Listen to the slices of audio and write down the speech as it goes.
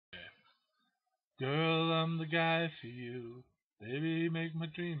Girl, I'm the guy for you. Baby, make my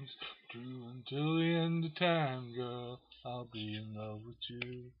dreams come true until the end of time, girl. I'll be in love with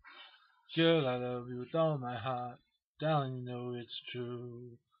you. Girl, I love you with all my heart. Darling, you know it's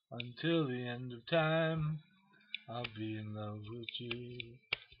true. Until the end of time, I'll be in love with you.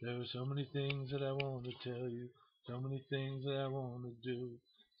 There are so many things that I want to tell you. So many things that I want to do.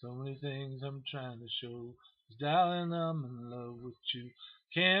 So many things I'm trying to show. 'Cause darling, I'm in love with you.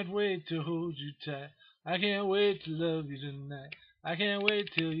 Can't wait to hold you tight. I can't wait to love you tonight. I can't wait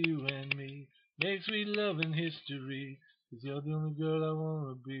till you and me make sweet love in history. 'Cause you're the only girl I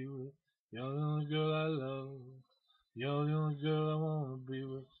wanna be with. You're the only girl I love. You're the only girl I wanna be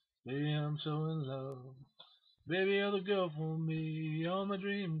with. Baby, I'm so in love. Baby, you're the girl for me. You're my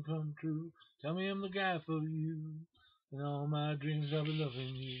dream come true. Tell me I'm the guy for you. In all my dreams I'll be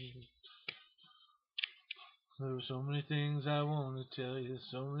loving you. There are so many things I want to tell you.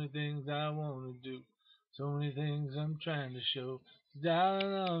 So many things I want to do. So many things I'm trying to show.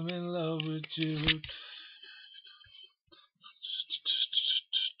 Darling, I'm in love with you.